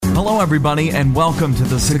Hello, everybody, and welcome to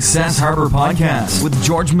the Success Harbor Podcast with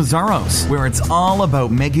George Mazzaros, where it's all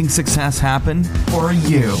about making success happen for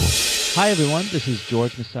you. Hi, everyone. This is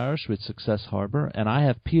George Mazzaros with Success Harbor, and I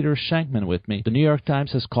have Peter Shankman with me. The New York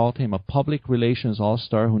Times has called him a public relations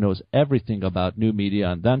all-star who knows everything about new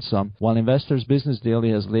media and then some, while Investors Business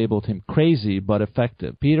Daily has labeled him crazy but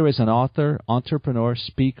effective. Peter is an author, entrepreneur,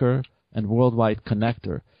 speaker, and worldwide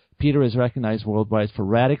connector. Peter is recognized worldwide for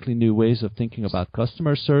radically new ways of thinking about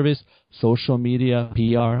customer service, social media,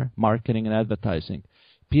 PR, marketing, and advertising.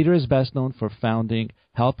 Peter is best known for founding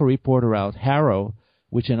Help a Reporter Out, HARO,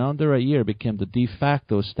 which in under a year became the de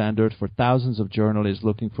facto standard for thousands of journalists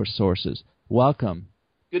looking for sources. Welcome.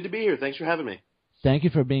 Good to be here. Thanks for having me. Thank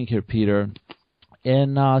you for being here, Peter.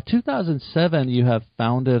 In 2007, you have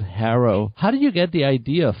founded HARO. How did you get the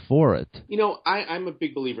idea for it? You know, I'm a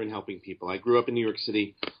big believer in helping people. I grew up in New York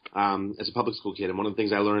City as a public school kid, and one of the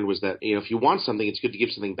things I learned was that, if you want something, it's good to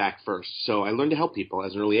give something back first. So I learned to help people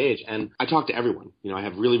as an early age, and I talk to everyone. I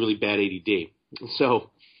have really, really bad ADD.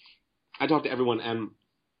 So I talk to everyone, and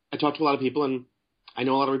I talk to a lot of people, and I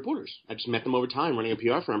know a lot of reporters. I just met them over time running a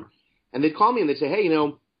PR firm, and they'd call me and they'd say, hey,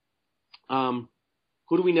 who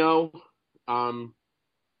do we know?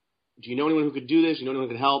 Do you know anyone who could do this? Do you know anyone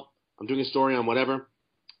who could help? I'm doing a story on whatever.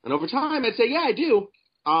 And over time, I'd say, yeah, I do.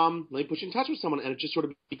 Let me put you in touch with someone. And it just sort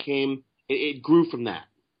of became, it grew from that.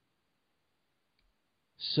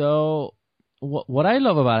 So what I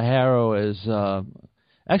love about HARO is,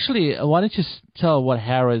 actually, why don't you tell what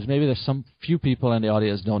HARO is? Maybe there's some few people in the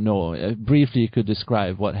audience don't know. Briefly, you could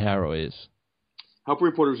describe what HARO is. Help a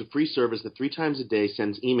Reporter is a free service that 3 times a day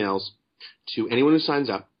sends emails to anyone who signs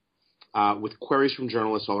up with queries from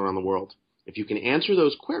journalists all around the world. If you can answer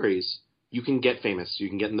those queries, you can get famous. You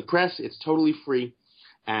can get in the press. It's totally free,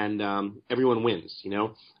 and everyone wins.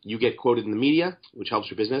 You get quoted in the media, which helps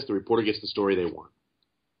your business. The reporter gets the story they want.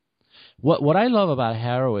 What I love about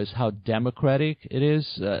HARO is how democratic it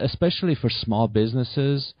is, especially for small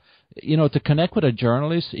businesses. To connect with a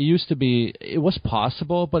journalist, it was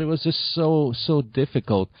possible, but it was just so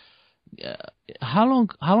difficult. How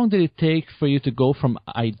long did it take for you to go from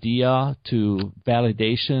idea to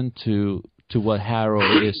validation to what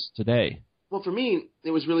HARO is today? Well, for me,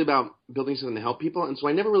 it was really about building something to help people, and so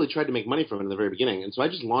I never really tried to make money from it in the very beginning. And so I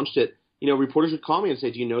just launched it. Reporters would call me and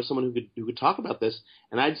say, do you know someone who could talk about this?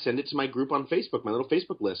 And I'd send it to my group on Facebook, my little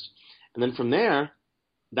Facebook list. And then from there,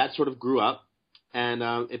 that sort of grew up, and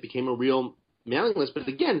it became a real mailing list. But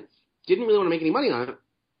again, didn't really want to make any money on it.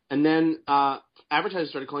 And then advertisers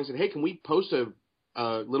started calling and said, hey, can we post a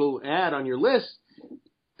little ad on your list?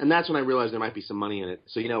 And that's when I realized there might be some money in it.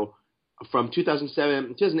 So, from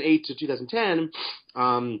 2008 to 2010,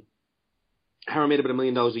 HARO made about $1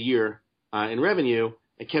 million a year in revenue.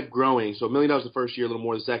 It kept growing. So $1 million the first year, a little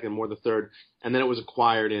more the second, more the third. And then it was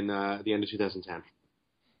acquired in the end of 2010.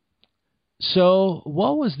 So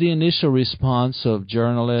what was the initial response of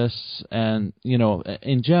journalists and,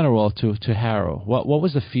 in general to HARO? What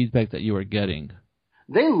was the feedback that you were getting?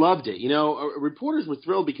 They loved it. Reporters were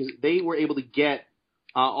thrilled because they were able to get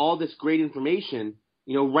all this great information,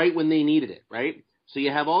 right when they needed it, right? So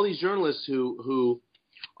you have all these journalists who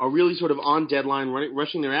are really sort of on deadline,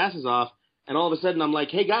 rushing their asses off, and all of a sudden I'm like,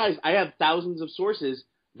 hey, guys, I have thousands of sources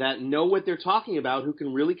that know what they're talking about who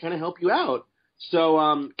can really kind of help you out. So,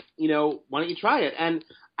 why don't you try it? And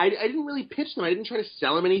I didn't really pitch them. I didn't try to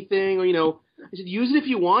sell them anything or, I said, use it if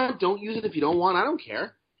you want. Don't use it if you don't want. I don't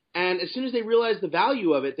care. And as soon as they realized the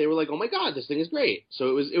value of it, they were like, oh, my God, this thing is great.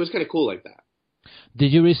 So it was kind of cool like that.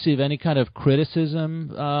 Did you receive any kind of criticism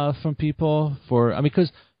from people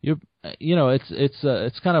because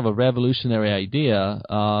it's kind of a revolutionary idea.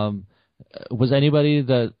 Was anybody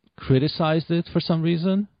that criticized it for some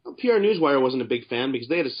reason? Well, PR Newswire wasn't a big fan because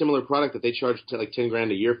they had a similar product that they charged like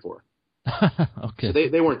 $10,000 a year for. Okay. So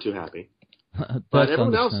they weren't too happy. But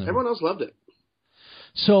everyone else loved it.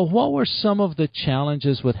 So what were some of the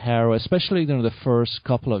challenges with HARO, especially during the first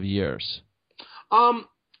couple of years?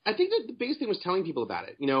 I think that the biggest thing was telling people about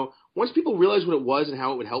it. Once people realized what it was and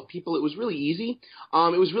how it would help people, it was really easy.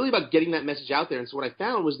 It was really about getting that message out there. And so what I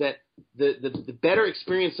found was that the better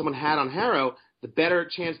experience someone had on HARO, the better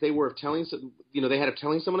chance they were of telling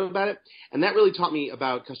someone about it. And that really taught me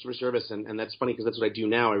about customer service. And that's funny because that's what I do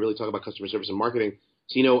now. I really talk about customer service and marketing.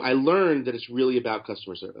 So, I learned that it's really about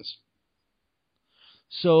customer service.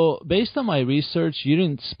 So based on my research, you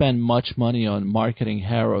didn't spend much money on marketing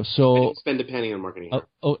HARO. So I didn't spend a penny on marketing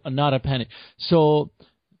HARO. Not a penny. So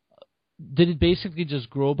did it basically just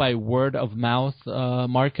grow by word of mouth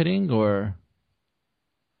marketing, or?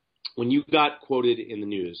 When you got quoted in the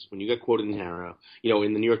news, when you got quoted in HARO,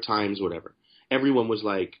 in the New York Times, whatever, everyone was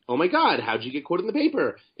like, oh my God, how'd you get quoted in the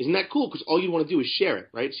paper? Isn't that cool? Because all you want to do is share it,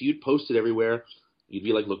 right? So you'd post it everywhere. You'd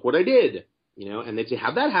be like, look what I did, and they'd say,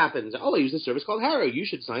 how'd that happen? Oh, I use this service called HARO. You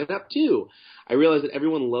should sign up too. I realized that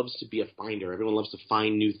everyone loves to be a finder. Everyone loves to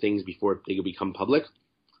find new things before they become public.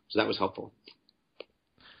 So that was helpful.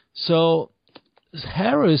 So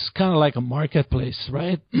HARO is kind of like a marketplace,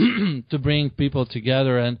 right? To bring people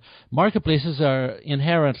together, and marketplaces are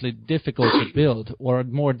inherently difficult to build, or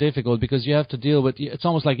more difficult because you have to deal with. It's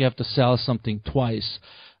almost like you have to sell something twice.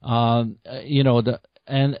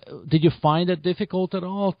 And did you find it difficult at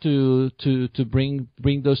all to bring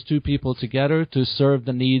those two people together to serve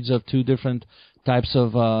the needs of two different types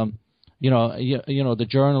of the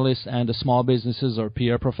journalists and the small businesses or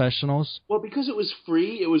PR professionals? Well, because it was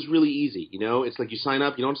free, it was really easy. It's like you sign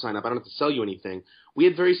up, you don't sign up. I don't have to sell you anything. We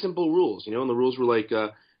had very simple rules, and the rules were like,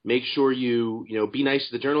 make sure you be nice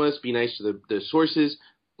to the journalists, be nice to the sources.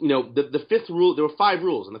 The fifth rule, there were 5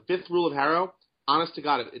 rules, and the fifth rule of HARO, honest to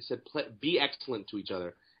God, it said be excellent to each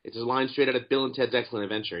other. It's a line straight out of Bill and Ted's Excellent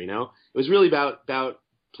Adventure. It was really about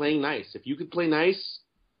playing nice. If you could play nice,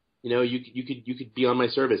 you could be on my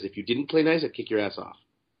service. If you didn't play nice, I'd kick your ass off.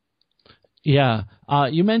 Yeah.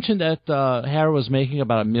 You mentioned that HARO was making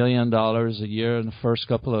about $1 million a year in the first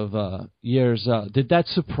couple of years. Did that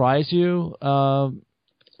surprise you? Oh,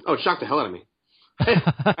 it shocked the hell out of me.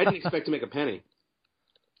 I didn't expect to make a penny.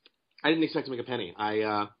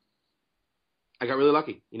 I got really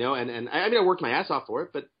lucky, and I worked my ass off for it,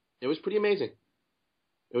 but it was pretty amazing.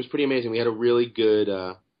 We had a really good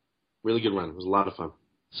run. It was a lot of fun.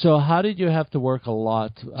 So how did you have to work a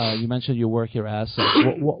lot? You mentioned you work your ass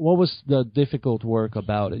off. What was the difficult work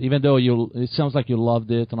about it? Even though it sounds like you loved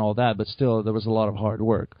it and all that, but still there was a lot of hard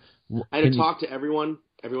work. I had to talk to everyone.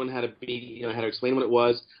 Everyone had to be, I had to explain what it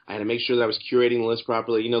was. I had to make sure that I was curating the list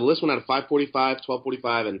properly. The list went out at 5:45,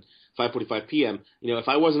 12:45, and 5:45 p.m. If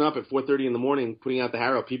I wasn't up at 4:30 in the morning putting out the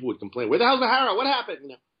HARO, people would complain. Where the hell's the HARO? What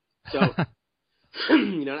happened? So,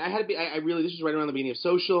 I had to be. I really. This was right around the beginning of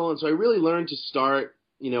social, and so I really learned to start,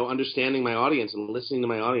 understanding my audience and listening to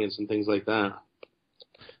my audience and things like that.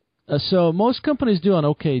 So most companies do an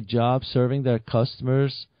okay job serving their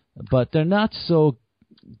customers, but they're not so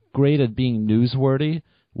great at being newsworthy.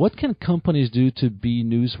 What can companies do to be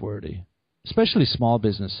newsworthy, especially small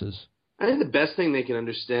businesses? I think the best thing they can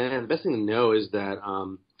understand, the best thing to know is that,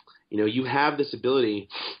 you have this ability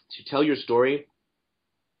to tell your story,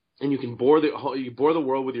 and you can bore the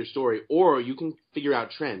world with your story, or you can figure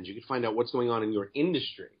out trends. You can find out what's going on in your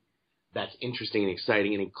industry that's interesting and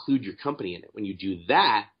exciting and include your company in it. When you do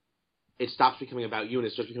that, it stops becoming about you and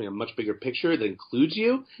it starts becoming a much bigger picture that includes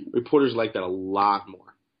you. Reporters like that a lot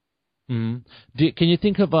more. Mm-hmm. Can you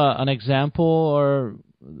think of an example or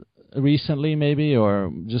recently maybe,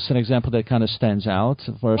 or just an example that kind of stands out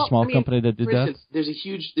for a small company that did that? There's a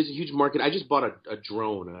huge market. I just bought a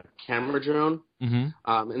drone, a camera drone, and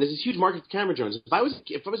there's this huge market for camera drones. If I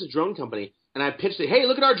was a drone company and I pitched it, hey,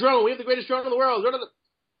 look at our drone, we have the greatest drone in the world,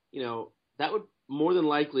 that would more than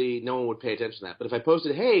likely no one would pay attention to that. But if I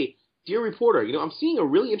posted, hey, dear reporter, I'm seeing a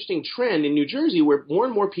really interesting trend in New Jersey where more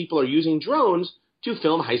and more people are using drones to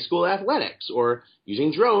film high school athletics or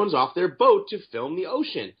using drones off their boat to film the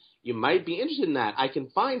ocean. You might be interested in that. I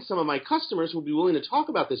can find some of my customers who will be willing to talk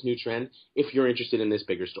about this new trend if you're interested in this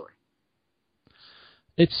bigger story.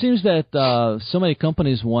 It seems that so many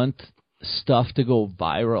companies want stuff to go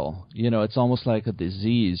viral. It's almost like a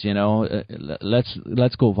disease,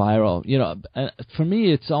 let's go viral. For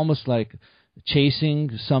me, it's almost like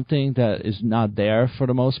chasing something that is not there for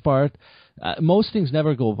the most part. Most things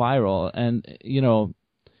never go viral, and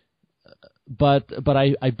but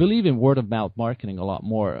I believe in word of mouth marketing a lot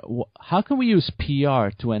more. How can we use PR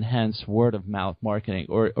to enhance word of mouth marketing,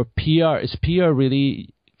 or PR? Is PR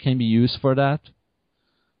really can be used for that?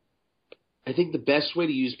 I think the best way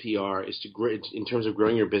to use PR is in terms of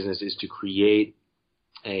growing your business, is to create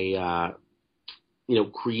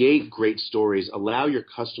create great stories. Allow your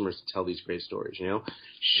customers to tell these great stories.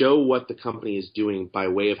 Show what the company is doing by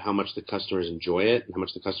way of how much the customers enjoy it and how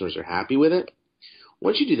much the customers are happy with it.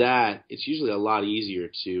 Once you do that, it's usually a lot easier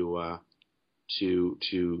to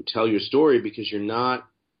tell your story, because you're not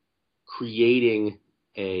creating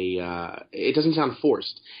it doesn't sound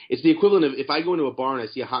forced. It's the equivalent of if I go into a bar and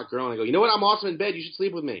I see a hot girl and I go, you know what, I'm awesome in bed, you should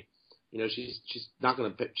sleep with me. She's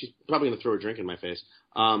probably gonna throw a drink in my face.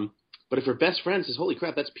 But if her best friend says, holy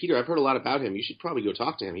crap, that's Peter, I've heard a lot about him, you should probably go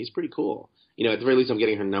talk to him, he's pretty cool. At the very least I'm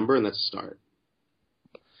getting her number, and that's a start.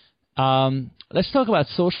 Let's talk about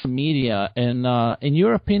social media. And in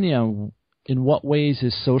your opinion, in what ways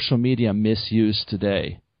is social media misused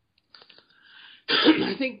today?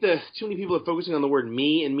 I think too many people are focusing on the word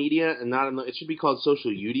me in media and not it should be called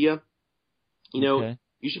social media.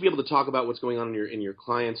 You should be able to talk about what's going on in your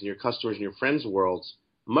clients and your customers and your friends' worlds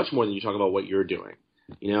much more than you talk about what you're doing.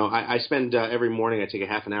 I spend every morning, I take a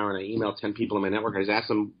half an hour and I email 10 people in my network. I just ask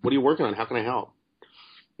them, what are you working on? How can I help?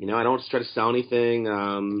 I don't try to sell anything.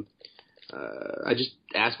 I just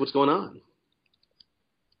ask what's going on.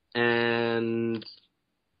 And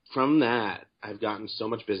from that, I've gotten so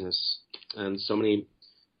much business and so many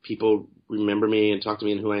people remember me and talk to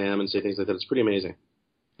me and who I am and say things like that. It's pretty amazing.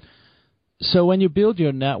 So when you build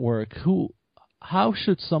your network, how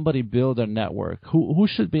should somebody build a network? Who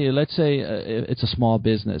should be, let's say it's a small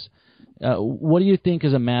business. What do you think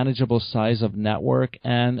is a manageable size of network,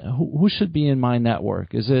 and who should be in my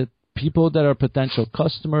network? Is it people that are potential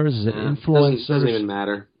customers? Is it influencers? It doesn't even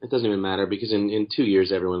matter. It doesn't even matter because in 2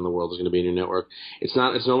 years, everyone in the world is going to be in your network. It's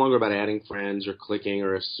no longer about adding friends or clicking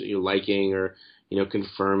or liking or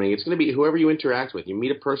confirming. It's going to be whoever you interact with. You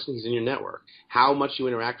meet a person, he's in your network. How much you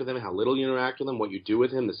interact with them, how little you interact with them, what you do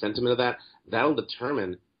with him, the sentiment of that'll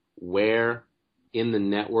determine where in the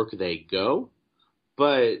network they go.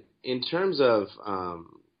 But in terms of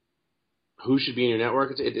who should be in your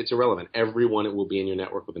network, it's irrelevant. Everyone will be in your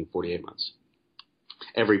network within 48 months.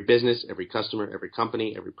 Every business, every customer, every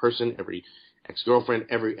company, every person, every ex-girlfriend,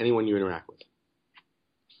 anyone you interact with.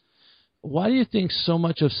 Why do you think so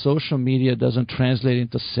much of social media doesn't translate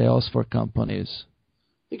into sales for companies?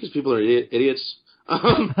 Because people are idiots.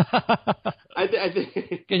 I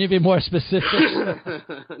think. Can you be more specific?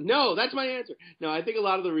 No, that's my answer. No, I think a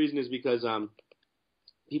lot of the reason is because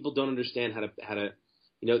people don't understand how to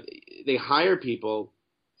they hire people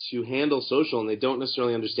to handle social, and they don't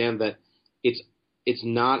necessarily understand that it's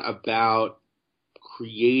not about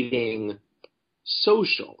creating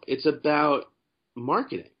social. It's about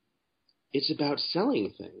marketing. It's about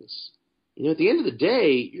selling things. At the end of the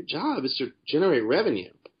day, your job is to generate revenue.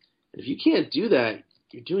 And if you can't do that,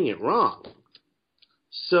 you're doing it wrong.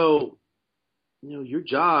 So, your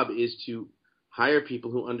job is to hire people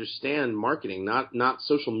who understand marketing, not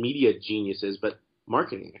social media geniuses, but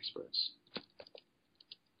marketing experts.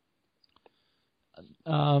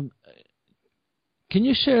 Can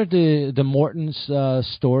you share the Morton's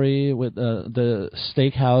story with the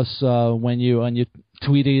steakhouse when you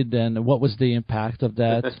tweeted, and what was the impact of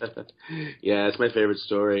that? Yeah, it's my favorite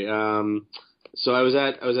story. So I was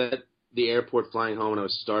at the airport flying home and I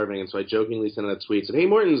was starving, and so I jokingly sent out a tweet, said, "Hey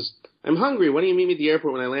Morton's, I'm hungry. Why don't you meet me at the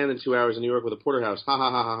airport when I land in 2 hours in New York with a porterhouse? Ha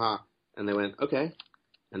ha ha ha ha." And they went, "Okay,"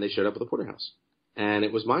 and they showed up with a porterhouse, and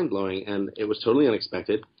it was mind blowing, and it was totally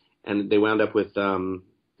unexpected, and they wound up with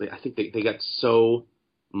I think they got so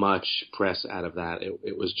much press out of that.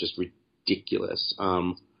 It was just ridiculous,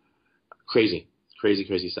 crazy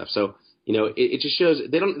stuff. So it just shows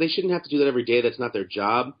they shouldn't have to do that every day. That's not their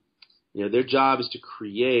job. Their job is to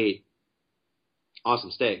create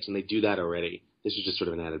awesome steaks, and they do that already. This is just sort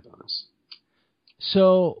of an added bonus.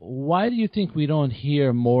 So why do you think we don't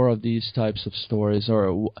hear more of these types of stories?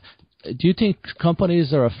 Or do you think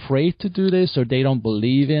companies are afraid to do this, or they don't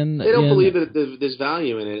believe in? They don't believe that there's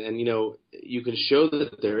value in it, and you can show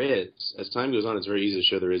that there is. As time goes on, it's very easy to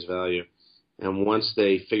show there is value, and once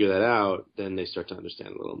they figure that out, then they start to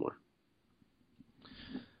understand a little more.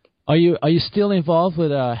 Are you still involved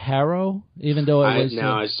with HARO, even though it was?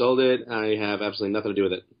 No, I sold it. I have absolutely nothing to do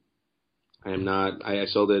with it. I am not. I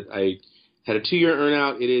sold it. I had a 2-year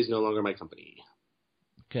earnout. It is no longer my company.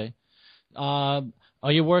 Okay.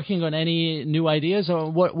 Are you working on any new ideas, or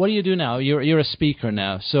what do you do now? You're a speaker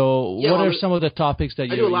now. So yeah, what are some of the topics that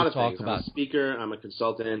you do a lot of talk things. about? I'm a speaker. I'm a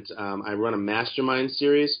consultant. I run a mastermind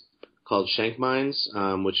series called Shankminds,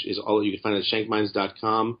 which is all you can find at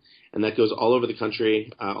shankminds.com. And that goes all over the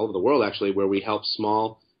country, all over the world, actually, where we help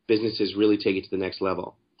small businesses really take it to the next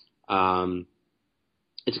level.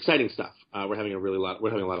 It's exciting stuff. We're having a lot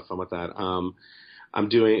of fun with that. I'm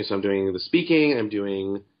doing the speaking. I'm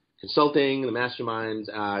doing consulting, the masterminds.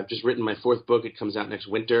 I've just written my 4th book. It comes out next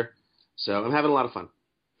winter. So I'm having a lot of fun.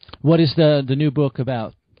 What is the new book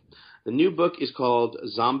about? The new book is called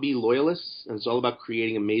Zombie Loyalists, and it's all about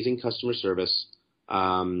creating amazing customer service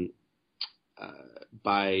by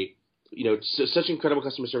such incredible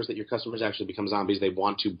customer service that your customers actually become zombies. They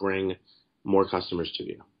want to bring more customers to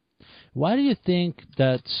you. Why do you think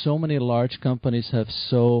that so many large companies have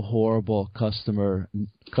so horrible customer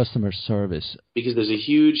service? Because there's a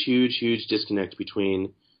huge disconnect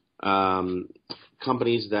between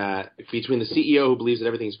companies between the CEO who believes that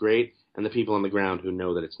everything's great and the people on the ground who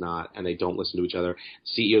know that it's not, and they don't listen to each other.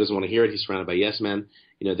 The CEO doesn't want to hear it. He's surrounded by yes men.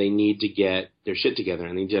 They need to get their shit together,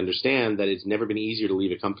 and they need to understand that it's never been easier to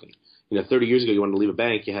leave a company. 30 years ago, you wanted to leave a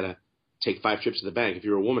bank, you had to take 5 trips to the bank. If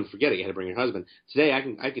you were a woman, forget it. You had to bring your husband. Today,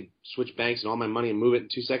 I could switch banks and all my money and move it in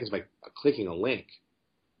 2 seconds by clicking a link.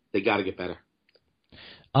 They got to get better.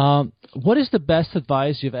 What is the best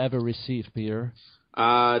advice you've ever received, Peter?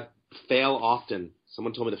 Fail often.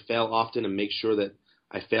 Someone told me to fail often and make sure that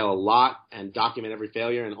I fail a lot and document every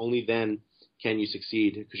failure, and only then can you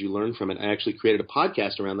succeed because you learn from it. I actually created a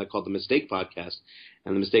podcast around that called the Mistake Podcast.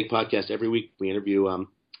 And the Mistake Podcast, every week we interview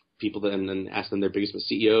people and then ask them their biggest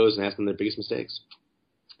CEOs and ask them their biggest mistakes.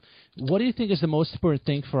 What do you think is the most important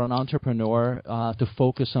thing for an entrepreneur to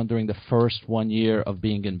focus on during the first 1 year of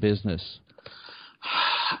being in business?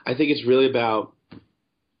 I think it's really about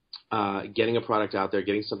getting a product out there,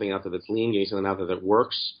 getting something out there that's lean, getting something out there that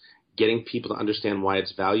works, getting people to understand why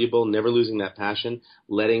it's valuable, never losing that passion,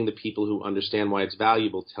 letting the people who understand why it's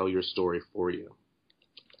valuable tell your story for you.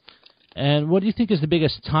 And what do you think is the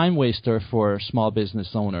biggest time waster for small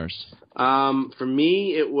business owners? For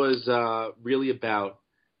me, it was really about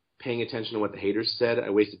paying attention to what the haters said. I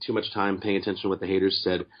wasted too much time paying attention to what the haters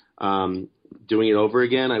said. Doing it over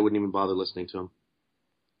again, I wouldn't even bother listening to them.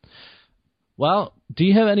 Well, do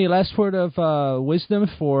you have any last word of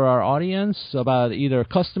wisdom for our audience about either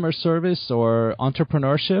customer service or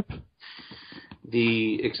entrepreneurship?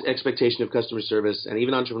 The expectation of customer service and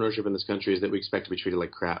even entrepreneurship in this country is that we expect to be treated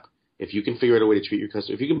like crap. If you can figure out a way to treat your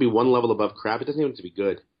customer, if you can be one level above crap, it doesn't even have to be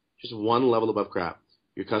good. Just one level above crap.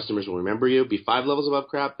 Your customers will remember you. Be 5 levels above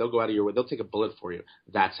crap, they'll go out of your way. They'll take a bullet for you.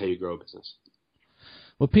 That's how you grow a business.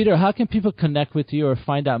 Well, Peter, how can people connect with you or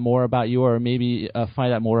find out more about you or maybe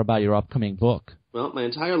find out more about your upcoming book? Well, my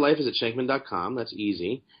entire life is at Shankman.com. That's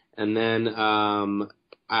easy. And then on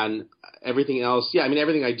everything else,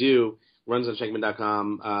 everything I do runs on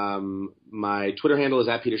Shankman.com. My Twitter handle is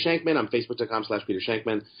at Peter Shankman. I'm Facebook.com/Peter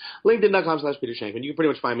Shankman. LinkedIn.com/Peter Shankman. You can pretty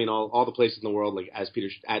much find me in all the places in the world like as Peter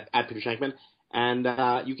at Peter Shankman. And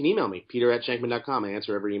you can email me, peter@shankman.com. I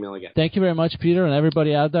answer every email I get. Thank you very much, Peter. And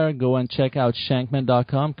everybody out there, go and check out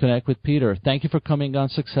shankman.com. Connect with Peter. Thank you for coming on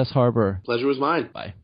Success Harbor. Pleasure was mine. Bye.